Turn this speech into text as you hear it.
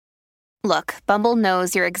Look, Bumble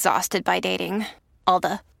knows you're exhausted by dating. All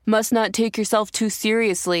the must not take yourself too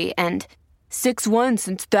seriously and 6'1"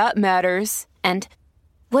 since that matters. And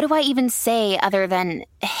what do I even say other than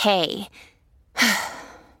hey?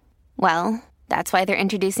 Well, that's why they're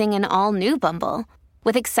introducing an all-new Bumble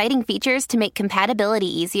with exciting features to make compatibility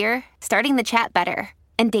easier, starting the chat better,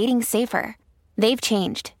 and dating safer. They've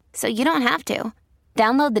changed, so you don't have to.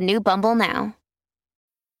 Download the new Bumble now.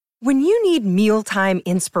 When you need mealtime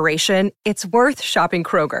inspiration, it's worth shopping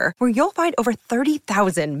Kroger, where you'll find over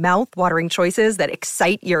 30,000 mouth-watering choices that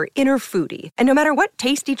excite your inner foodie. And no matter what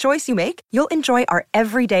tasty choice you make, you'll enjoy our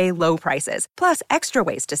everyday low prices, plus extra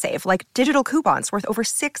ways to save, like digital coupons worth over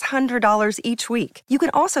 $600 each week. You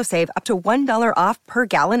can also save up to $1 off per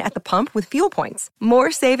gallon at the pump with fuel points.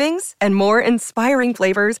 More savings and more inspiring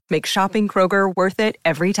flavors make shopping Kroger worth it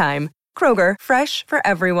every time. Kroger, fresh for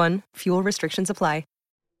everyone. Fuel restrictions apply.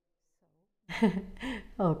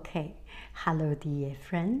 Okay, hello dear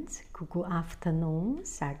friends, good afternoon,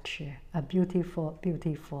 such a beautiful,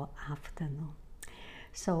 beautiful afternoon.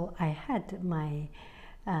 So I had my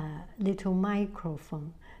little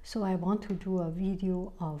microphone, so I want to do a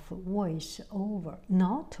video of voice over,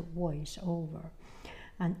 not voice over,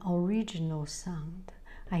 an original sound.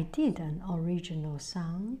 I did an original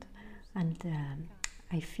sound and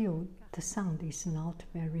I feel the sound is not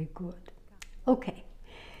very good. Okay.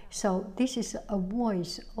 So this is a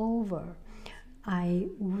voice over. I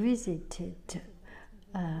visited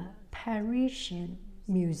a Parisian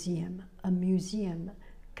museum, a museum,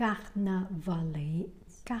 carnavalet.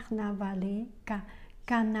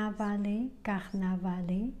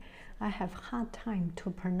 I have hard time to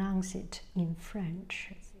pronounce it in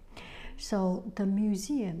French. So the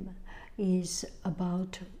museum is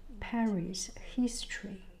about Paris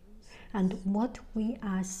history. And what we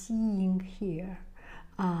are seeing here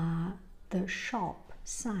are the shop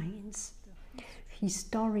signs,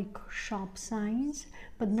 historic shop signs,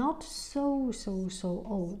 but not so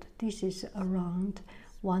old. This is around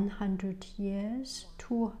 100 years,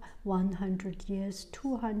 200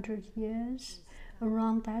 years,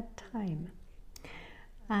 around that time.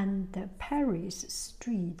 And the Paris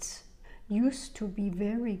streets used to be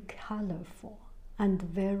very colorful and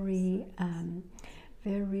very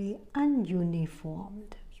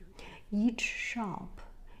ununiformed. Each shop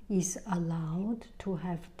is allowed to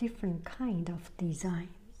have different kind of design.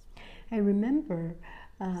 I remember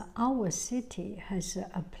our city has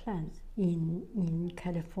a plan in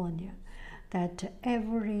California that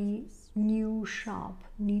every new shop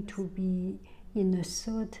need to be in a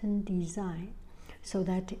certain design so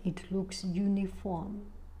that it looks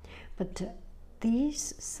uniform. But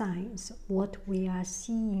these signs, what we are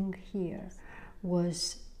seeing here,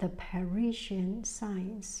 was the Parisian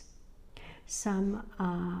signs. Some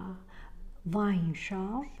are wine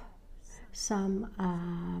shop, some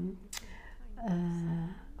are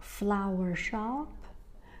flower shop,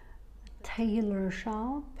 tailor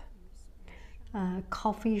shop,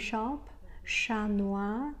 coffee shop, Chat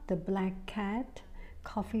Noir, the black cat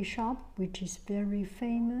coffee shop, which is very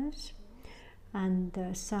famous, and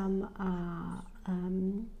some are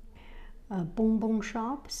bonbon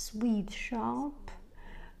shop, sweet shop,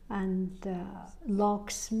 and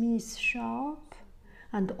locksmith shop,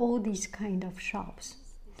 and all these kind of shops.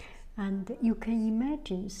 And you can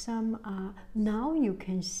imagine some are, now you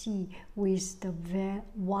can see with the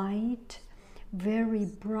very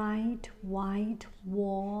bright white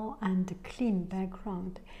wall and clean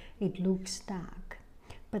background, it looks dark.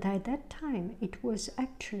 But at that time, it was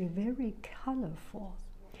actually very colorful.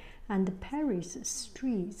 And the Paris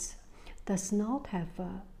streets does not have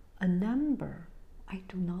a number. I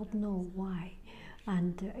do not know why.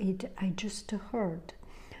 And I just heard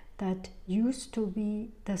that used to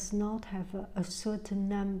be, does not have a certain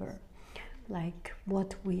number, like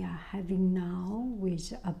what we are having now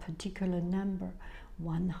with a particular number,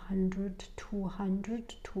 100,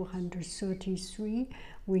 200, 233,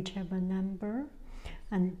 whichever number.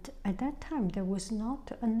 And at that time, there was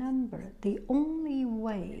not a number. The only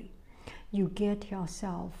way you get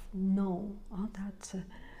yourself known, that's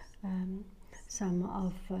some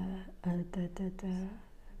of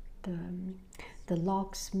the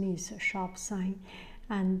locksmith shop sign,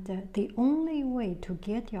 and the only way to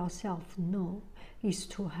get yourself known is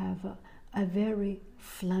to have a very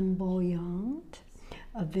flamboyant,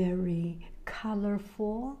 a very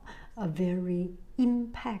colorful, a very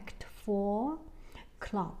impactful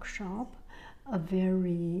clock shop, a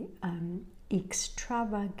very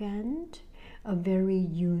extravagant, a very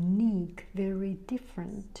unique, very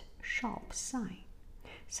different shop sign.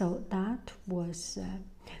 So that was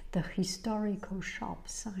the historical shop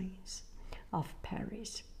signs of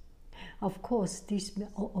Paris. Of course, this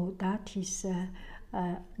that is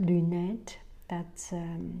lunette. That's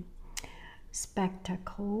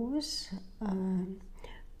spectacles,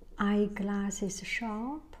 eyeglasses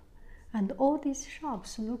shop, and all these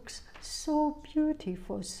shops looks so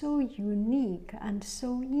beautiful, so unique, and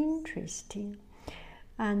so interesting.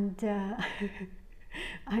 And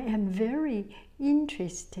I am very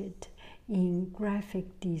interested in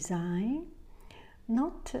graphic design,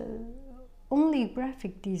 not only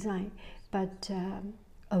graphic design, but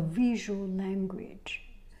a visual language,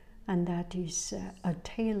 and that is a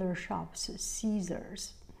tailor shop's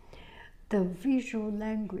scissors. The visual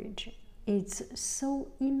language is so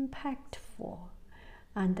impactful,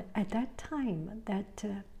 and at that time that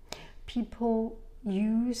people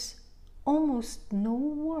use almost no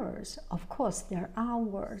words. Of course there are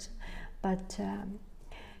words, but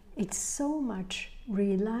it's so much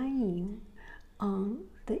relying on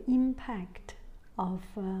the impact of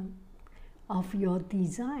your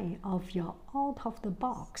design, of your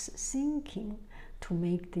out-of-the-box thinking to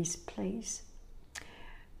make this place,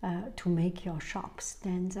 to make your shop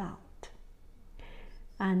stand out.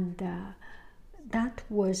 And that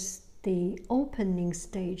was the opening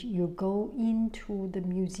stage. You go into the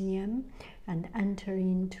museum and enter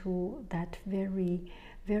into that very,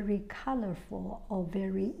 very colorful or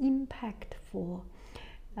very impactful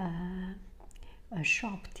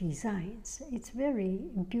shop designs. It's very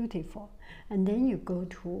beautiful. And then you go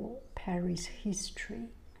to Paris history,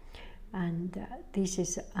 and this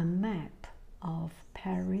is a map of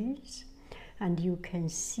Paris, and you can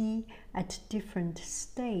see at different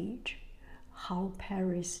stage how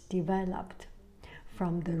Paris developed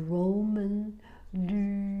from the Roman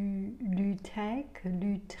Louis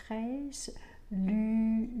XIII,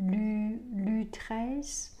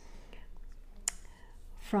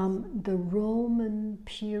 from the Roman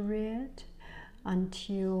period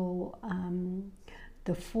until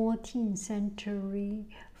the 14th century,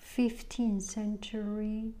 15th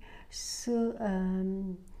century,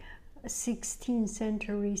 16th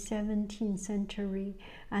century, 17th century,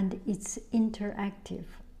 and it's interactive.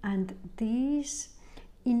 And this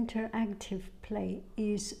interactive play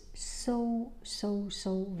is so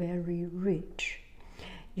very rich.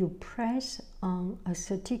 You press on a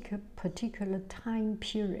particular time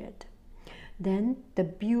period, then the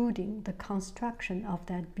building, the construction of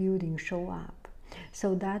that building show up.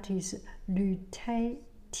 So that is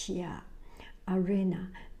Lutetia Arena.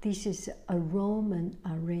 This is a Roman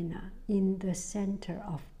arena in the center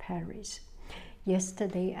of Paris.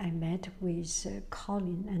 Yesterday I met with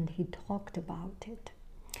Colin and he talked about it.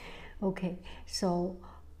 Okay, so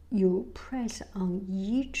you press on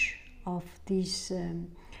each of these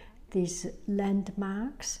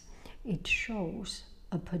landmarks. It shows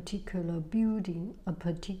a particular building, a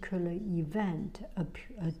particular event, a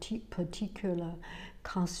particular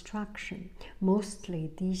construction. Mostly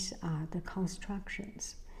these are the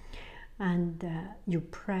constructions. And you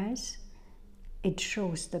press, it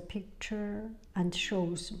shows the picture and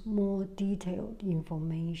shows more detailed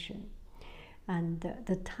information. And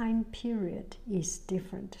the time period is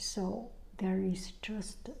different, so there is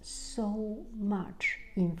just so much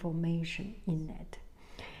information in it.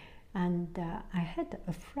 And I had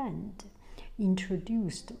a friend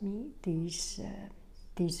introduced me this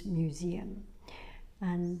museum.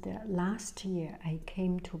 And last year I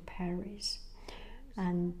came to Paris,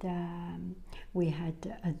 and we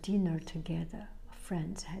had a dinner together.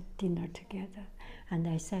 Friends had dinner together, and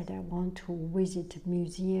I said I want to visit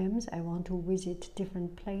museums, I want to visit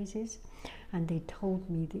different places, and they told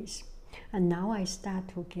me this. And now I start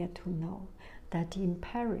to get to know that in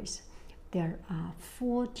Paris there are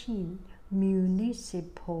 14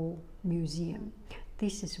 municipal museums.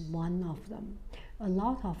 This is one of them. A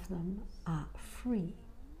lot of them are free.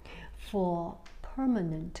 For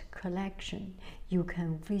permanent collection, you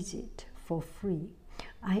can visit for free.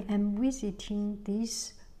 I am visiting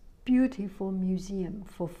this beautiful museum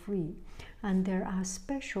for free, and there are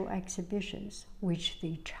special exhibitions which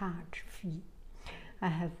they charge fee. I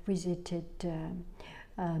have visited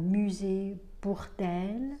Musée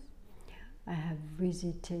Bourdelle. I have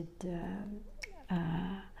visited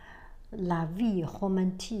La Vie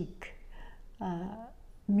Romantique.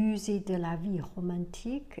 Musée de la Vie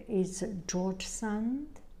Romantique is George Sand,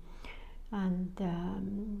 and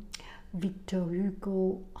Victor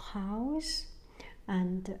Hugo House,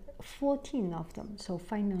 and 14 of them. So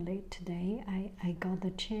finally today I got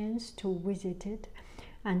the chance to visit it,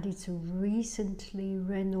 and it's recently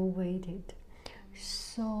renovated.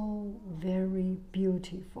 So very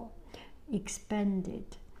beautiful,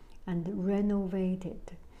 expanded and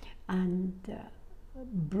renovated, and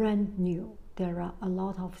brand new. there are a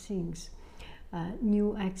lot of things,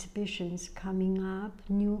 new exhibitions coming up,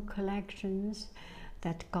 new collections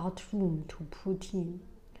that got room to put in.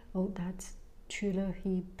 Oh, that's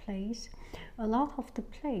Tuileries Place. A lot of the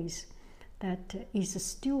place that is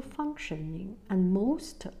still functioning, and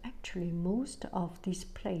most of this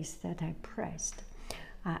place that I pressed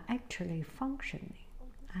are actually functioning,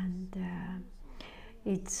 and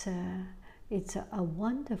it's a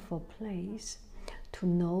wonderful place to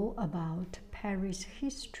know about Paris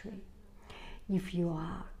history. If you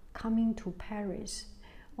are coming to Paris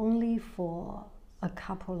only for a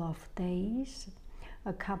couple of days,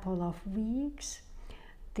 a couple of weeks,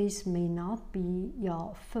 this may not be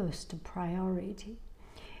your first priority.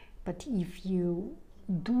 But if you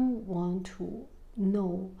do want to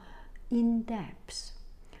know in depth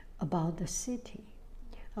about the city,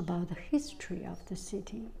 about the history of the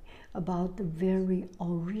city, about the very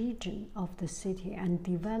origin of the city and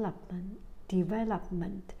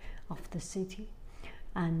development of the city,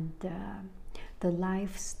 and the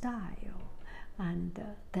lifestyle, and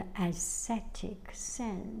the aesthetic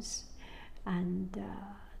sense, and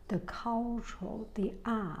the cultural, the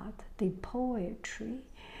art, the poetry,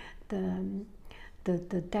 the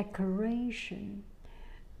decoration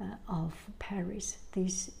of Paris,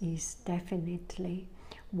 this is definitely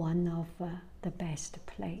one of the best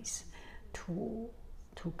place to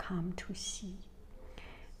come to see.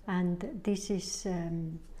 And this is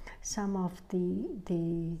some of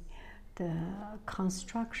the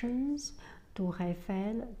constructions. Tour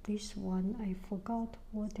Eiffel, this one I forgot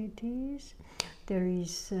what it is. There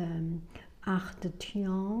is Arc de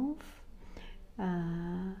Triomphe,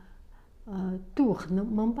 Tour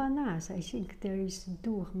Montparnasse. I think there is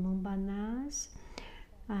Tour Montparnasse,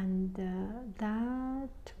 and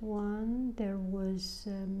that one there was.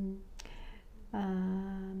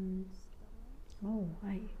 Oh,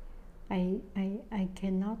 I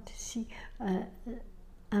cannot see.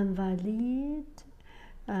 Invalides.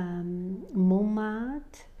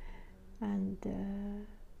 Montmartre, and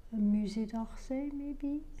Musée d'Orsay,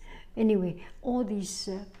 maybe. Anyway, all these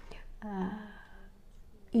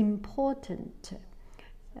important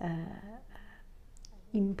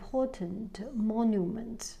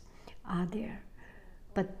monuments are there.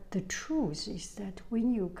 But the truth is that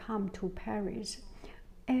when you come to Paris,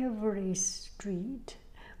 every street,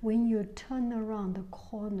 when you turn around the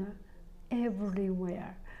corner,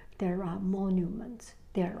 everywhere there are monuments.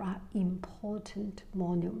 There are important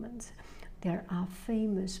monuments. There are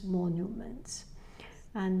famous monuments.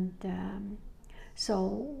 And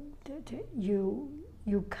so you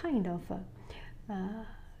kind of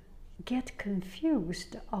get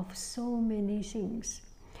confused of so many things.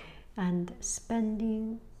 And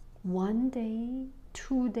spending 1 day,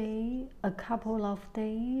 2 days, a couple of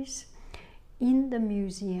days in the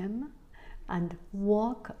museum and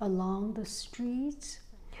walk along the streets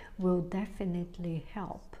will definitely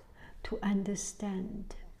help to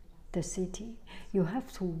understand the city. You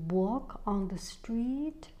have to walk on the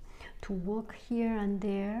street, to walk here and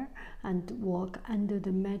there, and walk under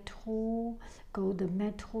the metro, go the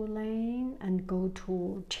metro lane, and go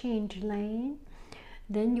to change lane.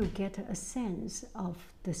 Then you get a sense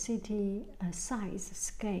of the city size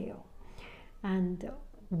scale. And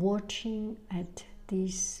watching at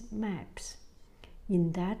these maps,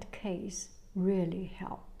 in that case, really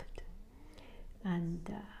helped.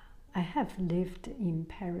 And I have lived in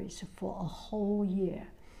Paris for a whole year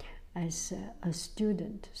as a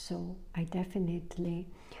student, so I definitely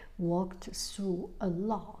walked through a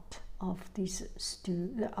lot of this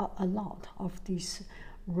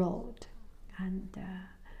road, and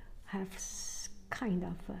have kind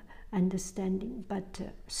of understanding. But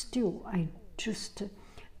still,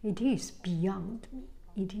 it is beyond me.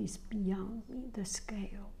 It is beyond me, the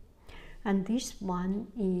scale. And this one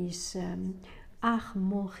is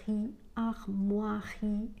Armoiries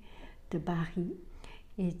de Paris.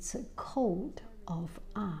 It's a coat of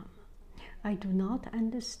arms. I do not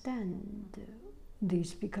understand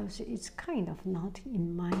this because it's kind of not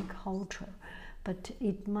in my culture, but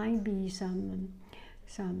it might be some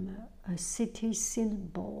city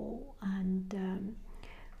symbol and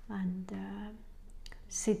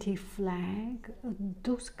city flag,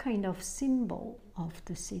 those kind of symbol of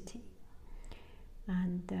the city.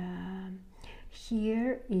 And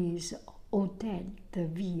here is Hôtel de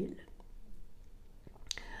Ville,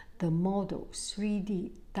 the model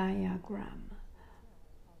 3D diagram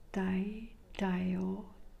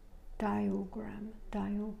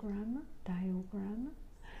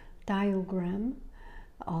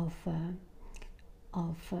of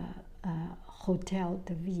Hôtel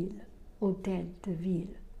de Ville.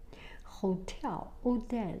 hotel.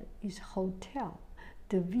 Hotel is hotel,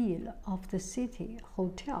 the ville of the city,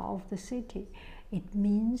 hotel of the city. It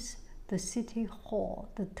means the city hall,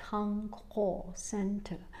 the town hall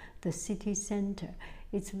center, the city center.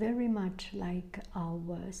 It's very much like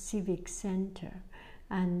our civic center.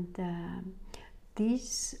 And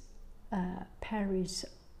this Paris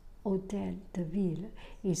Hôtel de Ville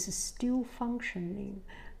is still functioning.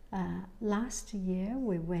 Last year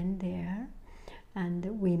we went there and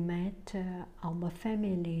we met our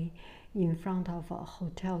family in front of a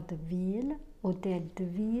Hotel de Ville, Hôtel de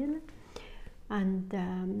Ville, and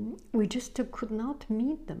we just could not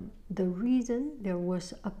meet them. The reason, there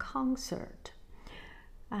was a concert,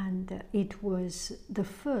 and it was the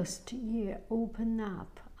first year open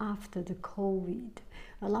up after the COVID.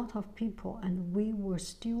 A lot of people, and we were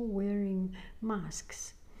still wearing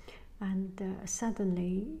masks, and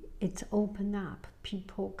suddenly it's open up,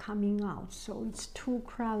 people coming out, so it's too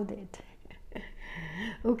crowded.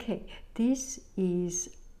 Okay, this is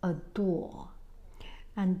a door,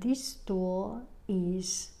 and this door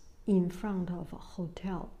is in front of a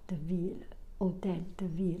Hotel de Ville, Hôtel de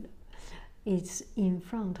Ville. It's in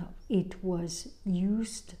front of, it was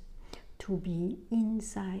used to be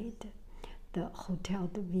inside the Hotel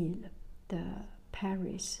de Ville, the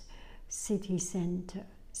Paris city center,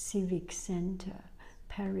 civic center,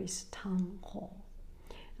 Paris town hall,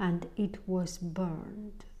 and it was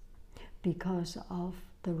burned because of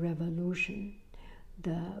the revolution,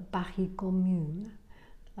 the Paris Commune,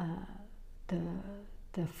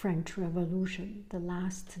 the French Revolution. The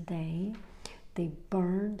last day, they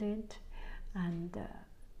burned it, and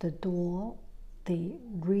the door, they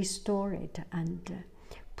restore it and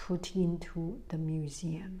put into the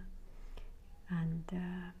museum. And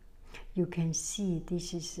you can see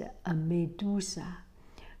this is a Medusa,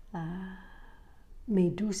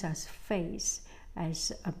 Medusa's face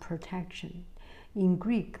as a protection. In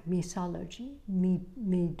Greek mythology,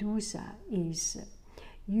 Medusa is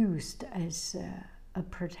used as a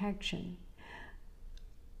protection.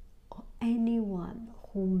 Anyone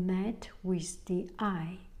who met with the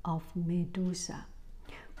eye of Medusa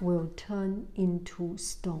will turn into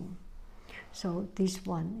stone. So this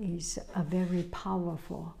one is a very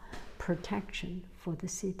powerful protection for the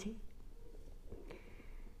city.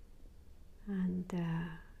 And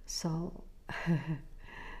so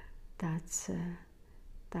that's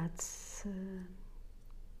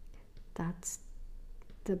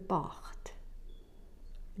the Bacht.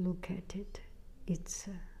 Look at it. It's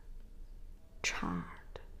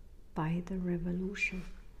charred by the revolution.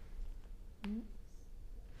 That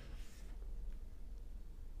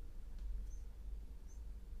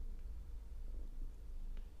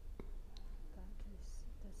is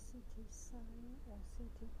the city sign or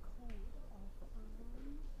city code of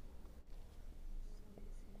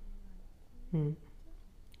arms.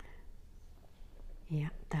 Yeah,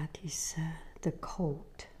 that is the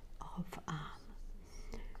coat of arms,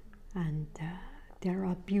 and there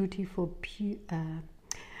are beautiful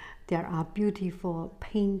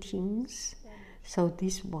paintings. So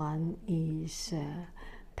this one is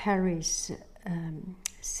Paris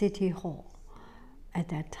City Hall at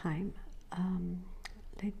that time.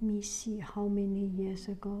 Let me see how many years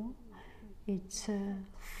ago. It's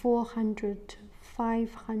 400,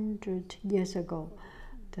 500 years ago,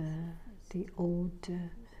 the old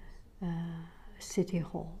City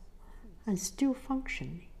Hall, and still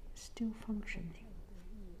functioning,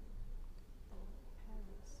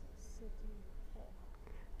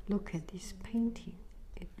 Look at this painting.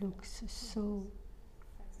 It looks so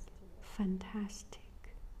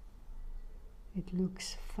fantastic. It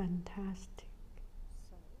looks fantastic.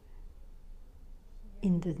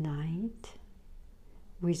 In the night,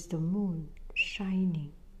 with the moon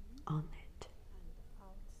shining on it.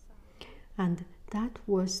 And that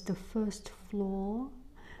was the first floor.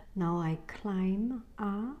 Now I climb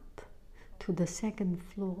up to the second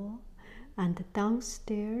floor, and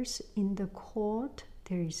downstairs in the court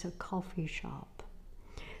there is a coffee shop.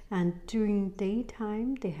 And during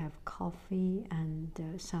daytime they have coffee and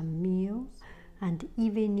some meal, and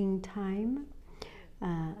evening time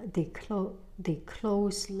they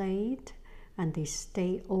close late and they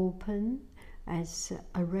stay open as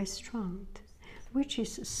a restaurant, which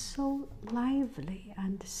is so lively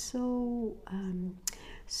and so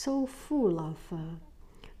full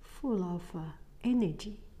of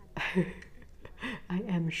energy. I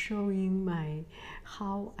am showing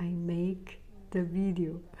how I make the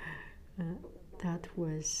video. That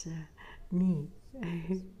was me.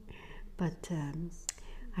 But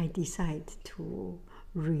I decided to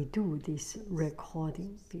redo this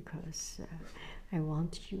recording because I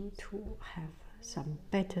want you to have some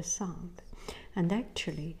better sound. And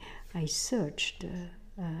actually, I searched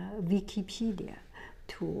Wikipedia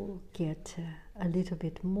to get a little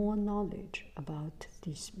bit more knowledge about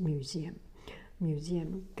this museum,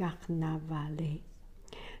 Museum Carnavalet.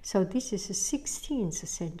 So this is the 16th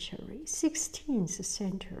century. 16th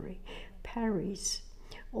century, Paris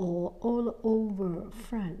or all over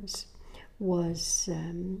France was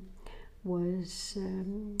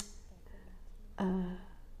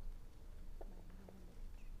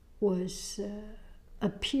a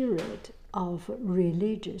period of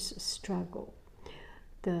religious struggle.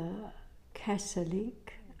 The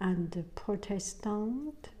Catholic and the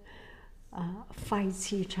Protestant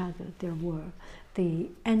fights each other.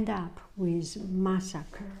 They end up with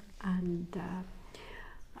massacre, and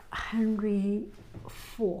Henry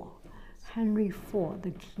IV,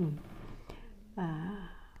 the king,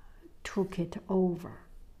 took it over.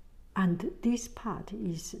 And this part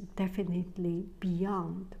is definitely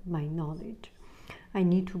beyond my knowledge. I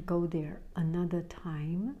need to go there another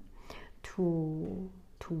time to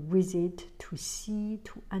visit, to see,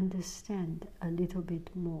 to understand a little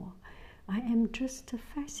bit more. I am just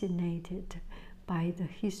fascinated by the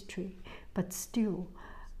history, but still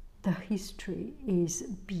the history is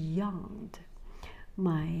beyond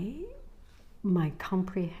my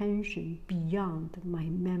comprehension, beyond my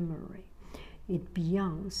memory. It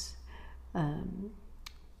beyonds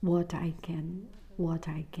what I can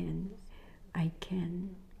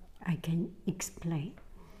explain.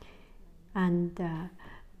 And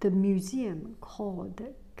the museum called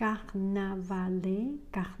Carnavalet,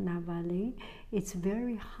 it's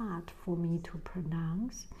very hard for me to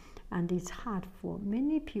pronounce, and it's hard for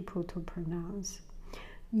many people to pronounce.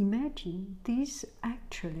 Imagine this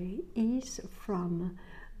actually is from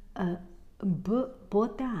a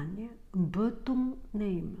Breton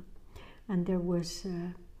name, and it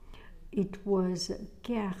was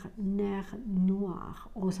Guerre Noire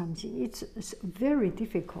or something. It's very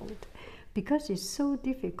difficult because it's so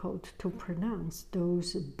difficult to pronounce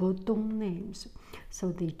those Breton names.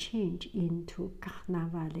 So they change into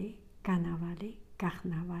Carnavalet.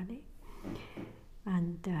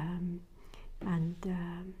 And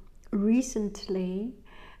recently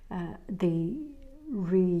they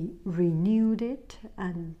renewed it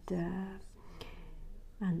and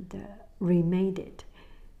remade it.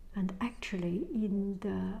 And actually, in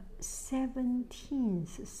the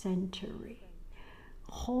 17th century,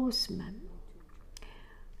 horsemen,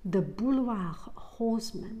 the boulevard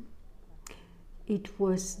horsemen, it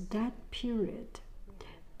was that period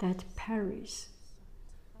that Paris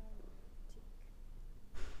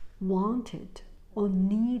wanted or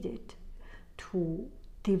needed to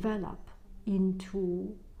develop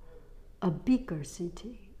into a bigger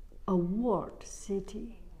city, a world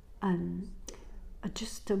city, and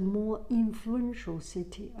just a more influential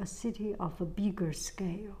city, a city of a bigger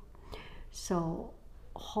scale. So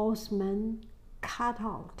horsemen cut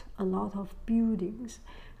out a lot of buildings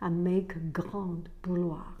and make Grand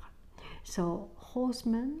Boulevard. So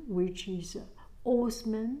horsemen, which is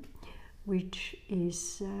Haussmann, which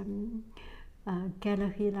is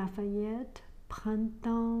Galerie Lafayette,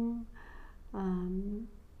 Printemps,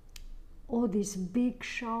 all these big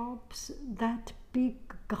shops, that big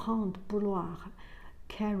Grand Boulevard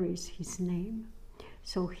carries his name.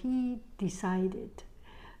 So he decided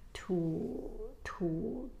to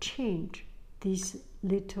change this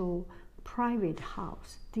little private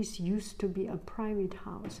house. This used to be a private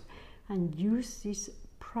house, and use this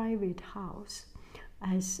private house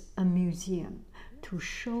as a museum to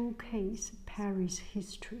showcase Paris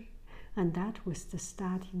history. And that was the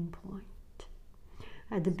starting point.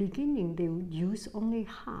 At the beginning, they would use only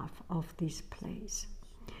half of this place.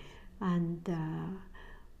 And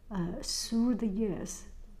through the years,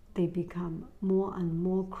 they become more and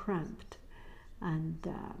more cramped. And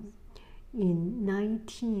in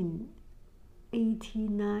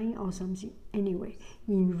 1989 or something, anyway,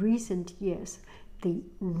 in recent years, they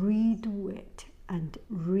redo it and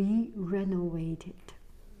re-renovate it.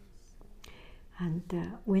 And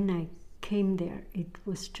when I came there, it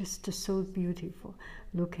was just so beautiful.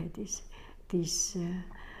 Look at this. These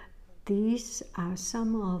are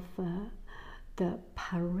some of the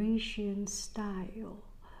Parisian style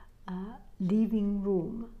living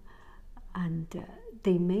room, and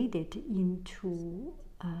they made it into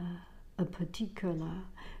a particular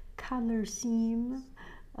color theme,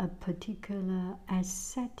 a particular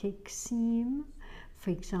aesthetic theme.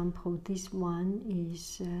 For example, this one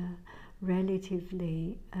is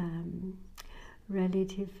relatively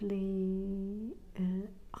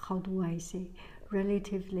how do I say,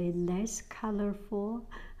 relatively less colorful,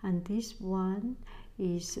 and this one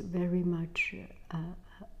is very much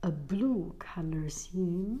a blue color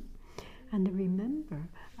theme. And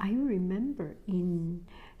I remember in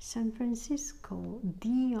San Francisco,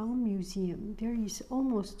 Dion Museum, there is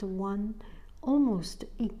almost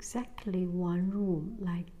exactly one room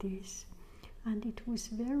like this. And it was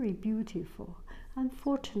very beautiful.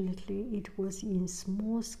 Unfortunately, it was in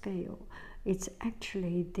small scale. It's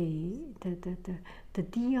actually the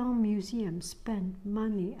Dion Museum spent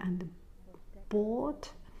money and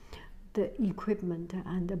bought the equipment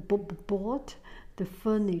and bought the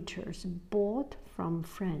furniture, bought from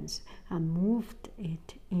France and moved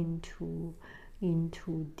it into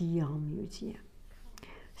Dion Museum.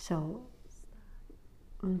 So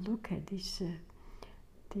look at this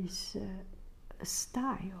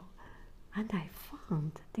style, and I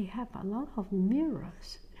found they have a lot of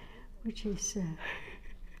mirrors, which is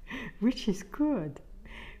good.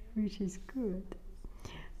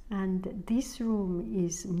 And this room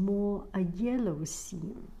is more a yellow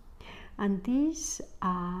theme, and these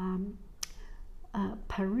are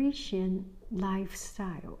Parisian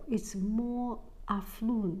lifestyle. It's more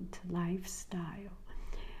affluent lifestyle,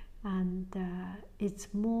 and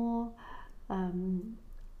it's more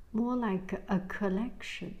like a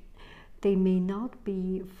collection. They may not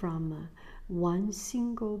be from one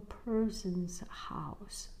single person's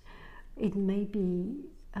house. It may be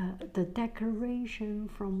the decoration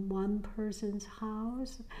from one person's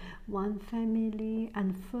house, one family,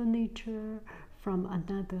 and furniture from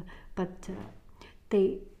another, but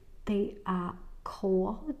they are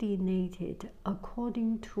coordinated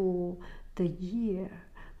according to the year,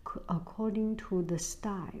 according to the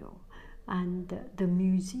style. And the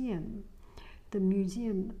museum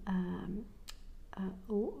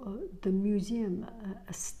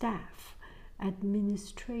staff,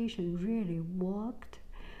 administration really worked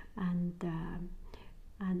and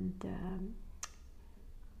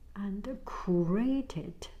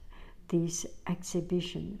curated this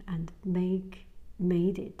exhibition and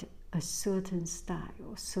made it a certain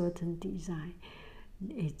style, certain design.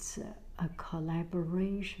 It's a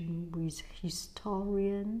collaboration with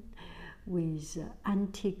historians, with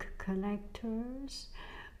antique collectors,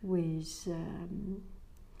 with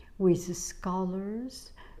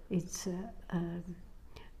scholars. It's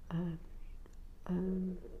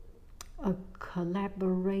a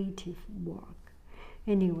collaborative work.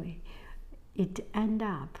 Anyway, it ends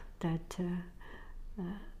up that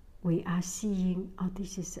we are seeing, oh,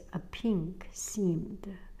 this is a pink themed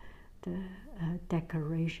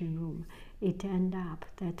decoration room. It ends up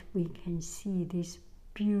that we can see this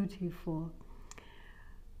beautiful,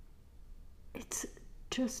 it's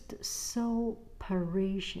just so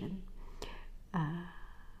Parisian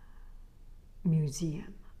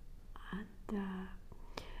museum, and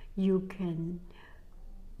you can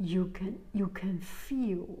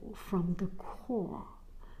feel from the core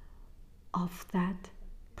of that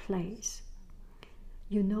place.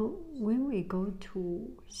 You know, when we go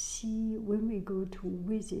to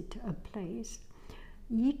visit a place,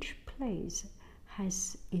 each place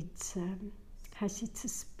has its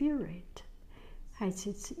spirit, has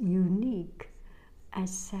its unique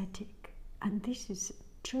aesthetic, and this is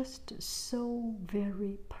just so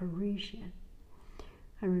very Parisian.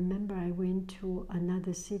 I remember I went to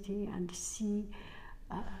another city and see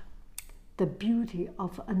the beauty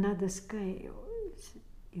of another scale.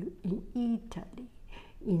 In Italy,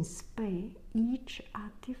 in Spain, each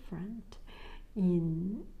are different.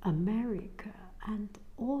 In America, and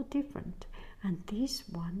all different. And this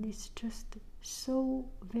one is just so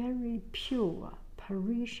very pure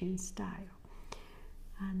Parisian style.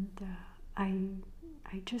 And I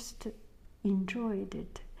just enjoyed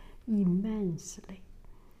it immensely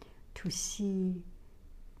to see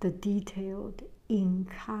the detailed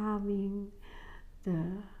carving,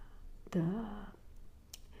 the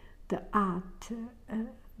art,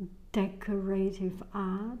 decorative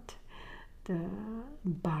art, the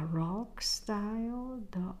Baroque style,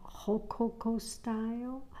 the Rococo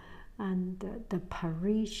style, and the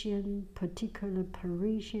particular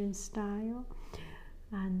Parisian style.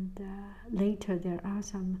 And later there are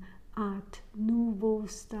some Art Nouveau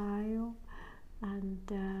style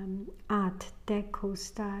and Art Deco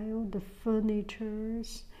style, the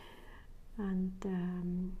furnitures and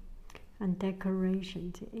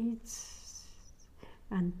decorations.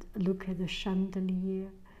 And look at the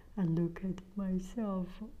chandelier, and look at myself.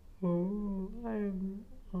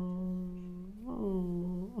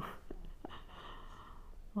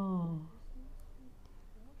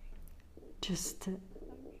 Just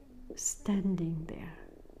standing there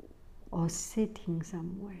or sitting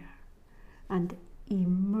somewhere and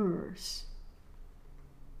immerse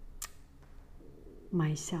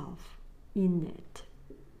myself in it.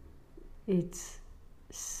 It's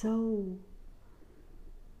so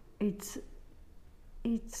it's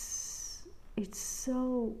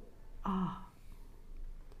so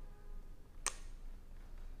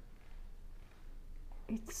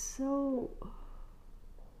it's so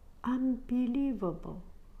unbelievable,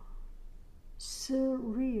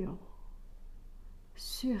 surreal.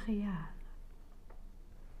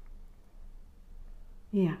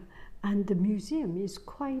 Yeah, and the museum is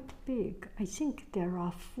quite big. I think there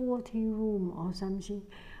are 40 rooms or something.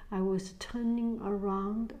 I was turning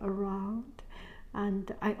around,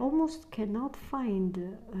 and I almost cannot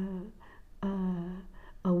find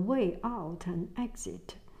a way out and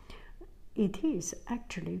exit. It is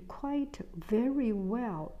actually quite very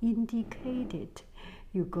well indicated.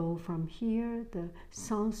 You go from here, the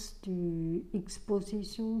sens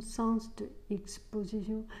d'exposition,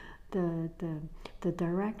 the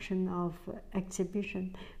direction of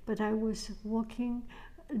exhibition. But I was walking,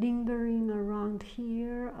 lingering around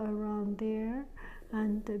here, around there,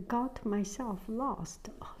 and got myself lost.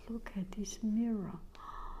 Oh, look at this mirror.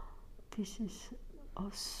 This is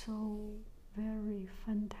also very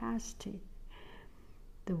fantastic.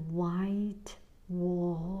 The white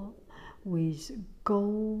wall with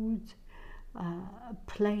gold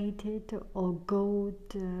plated or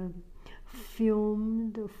gold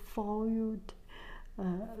filmed, foiled,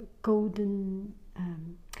 golden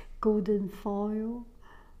foil.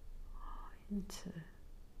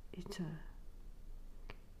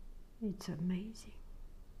 It's amazing.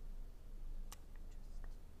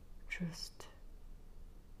 Just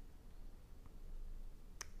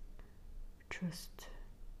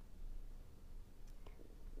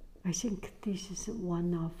I think this is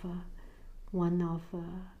one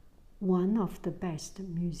of the best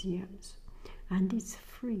museums, and it's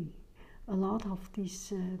free. A lot of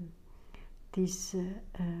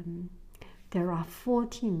there are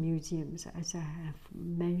 14 museums, as I have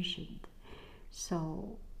mentioned,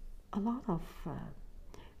 so a lot of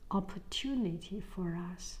opportunity for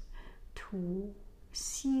us to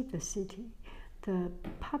see the city, the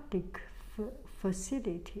public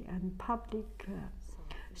facility and public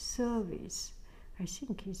service. I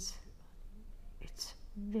think it's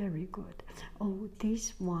very good. Oh,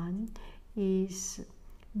 this one is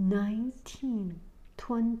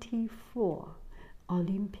 1924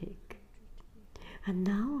 Olympic, and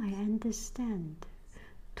now I understand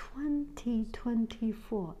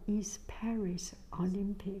 2024 is Paris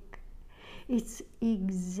Olympic. It's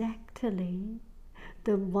exactly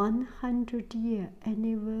the 100-year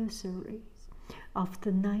anniversary of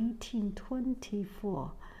the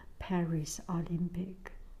 1924 Paris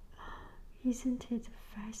Olympic. Isn't it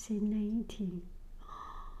fascinating?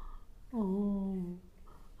 Oh,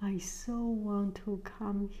 I so want to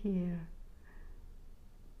come here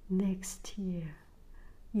next year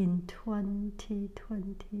in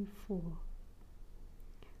 2024,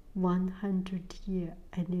 100-year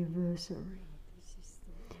anniversary.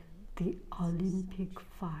 The Olympic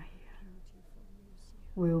fire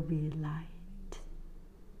will be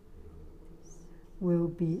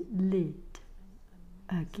lit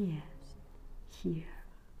again here.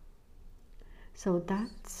 So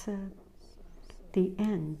that's the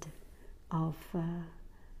end of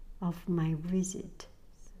my visit.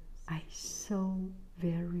 I so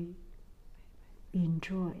very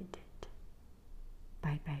enjoyed it.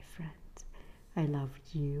 Bye bye, friends. I love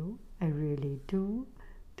you. I really do.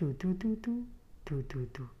 Do.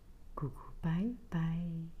 Goo. Bye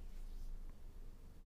bye.